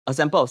A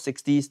sample of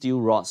 60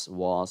 steel rods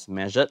was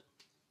measured,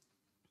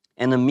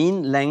 and the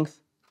mean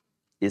length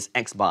is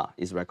X bar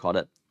is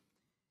recorded.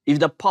 If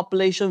the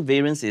population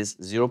variance is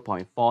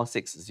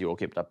 0.460,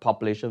 okay, the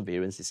population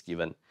variance is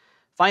given.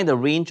 Find the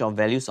range of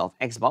values of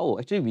X bar. Oh,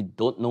 actually, we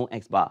don't know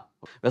X bar.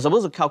 We're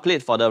supposed to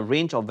calculate for the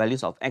range of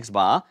values of X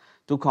bar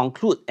to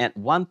conclude at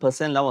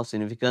 1% level of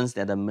significance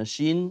that the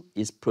machine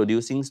is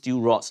producing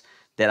steel rods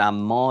that are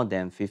more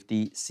than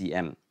 50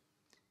 cm.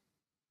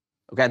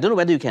 Okay, I don't know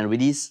whether you can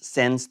really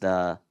sense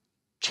the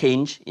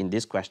change in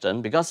this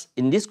question, because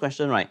in this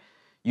question, right,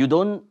 you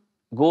don't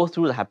go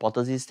through the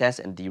hypothesis test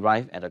and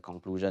derive at a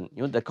conclusion.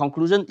 The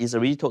conclusion is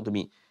already told to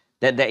me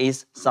that there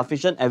is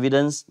sufficient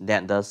evidence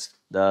that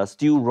the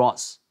steel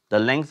rods, the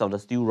length of the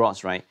steel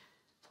rods, right,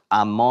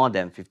 are more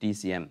than 50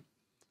 cm.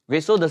 Okay,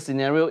 so the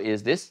scenario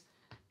is this: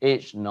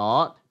 H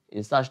naught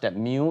is such that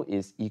mu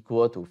is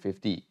equal to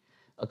 50.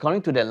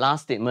 According to that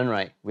last statement,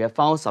 right, we have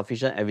found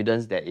sufficient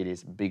evidence that it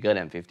is bigger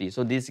than 50.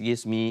 So this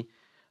gives me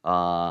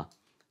the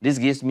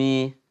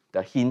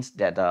hint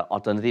that the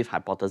alternative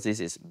hypothesis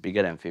is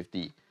bigger than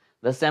 50.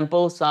 The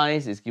sample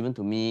size is given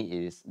to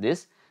me is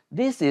this.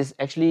 This is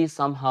actually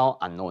somehow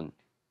unknown.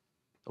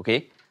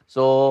 Okay,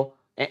 so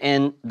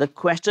and the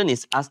question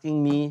is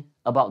asking me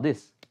about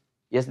this.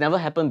 It has never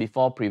happened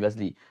before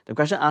previously. The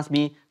question asked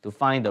me to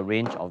find the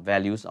range of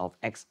values of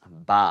X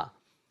bar.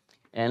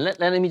 And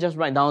let me just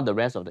write down the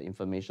rest of the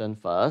information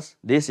first.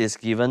 This is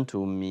given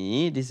to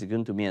me as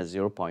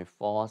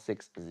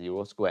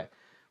 0.460 square,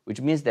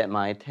 which means that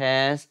my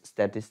test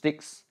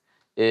statistics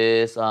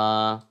is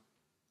n,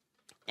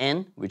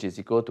 which is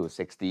equal to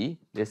 60.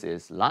 This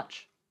is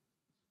large,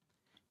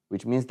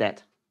 which means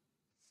that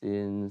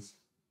since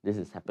this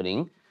is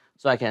happening,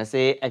 so I can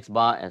say X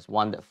bar as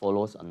one that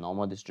follows a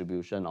normal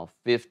distribution of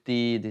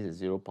 50. This is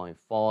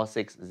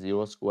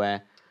 0.460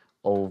 square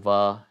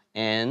over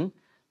n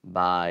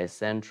by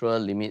central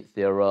limit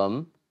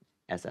theorem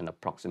as an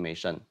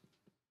approximation.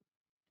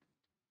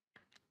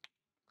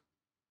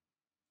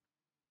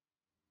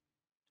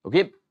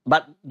 Okay,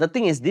 but the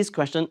thing is, this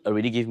question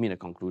already gave me the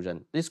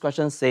conclusion. This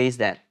question says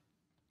that,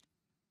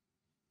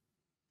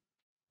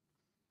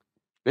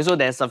 okay, so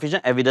there's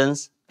sufficient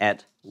evidence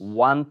at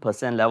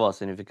 1% level of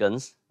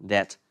significance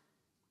that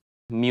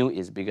mu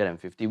is bigger than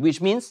 50, which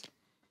means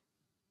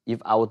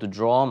if I were to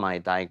draw my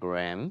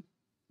diagram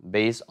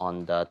based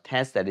on the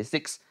test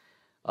statistics,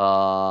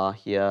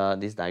 here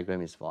this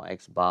diagram is for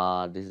X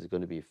bar, this is going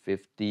to be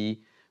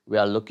 50. We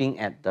are looking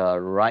at the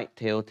right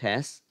tail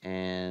test,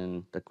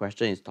 and the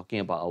question is talking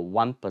about a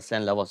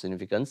 1% level of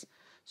significance.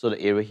 So the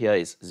area here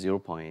is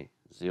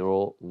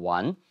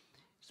 0.01,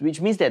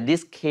 which means that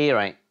this K,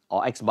 right,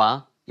 or X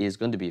bar is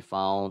going to be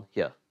found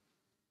here.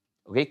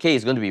 Okay, K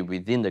is going to be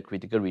within the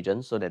critical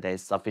region, so that there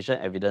is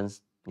sufficient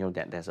evidence,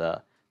 that there's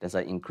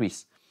an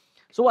increase.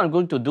 So what I'm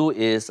going to do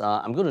is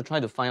I'm going to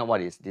try to find out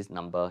what is this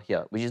number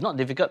here, which is not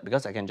difficult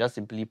because I can just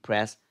simply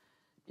press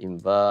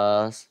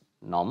inverse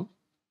norm.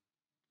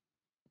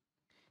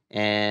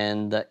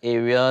 And the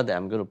area that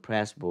I'm going to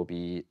press will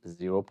be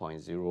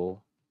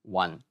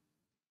 0.01.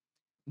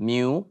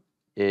 Mu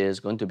is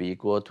going to be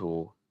equal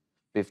to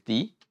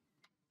 50.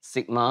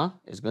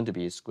 Sigma is going to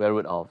be square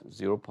root of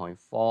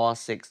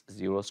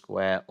 0.460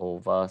 square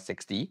over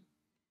 60.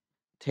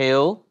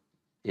 Tail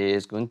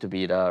is going to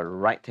be the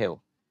right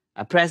tail.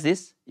 I press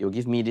this, it will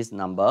give me this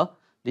number.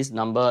 This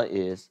number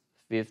is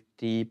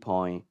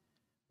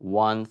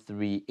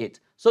 50.138.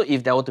 So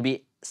if there were to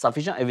be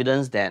sufficient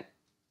evidence that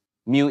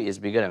mu is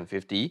bigger than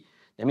 50,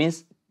 that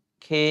means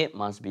K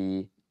must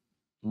be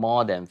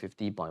more than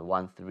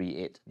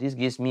 50.138. This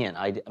gives me an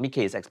idea. I mean,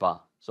 K is X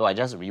bar. So I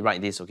just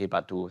rewrite this, okay,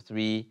 but to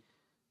three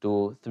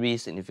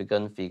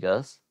significant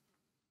figures.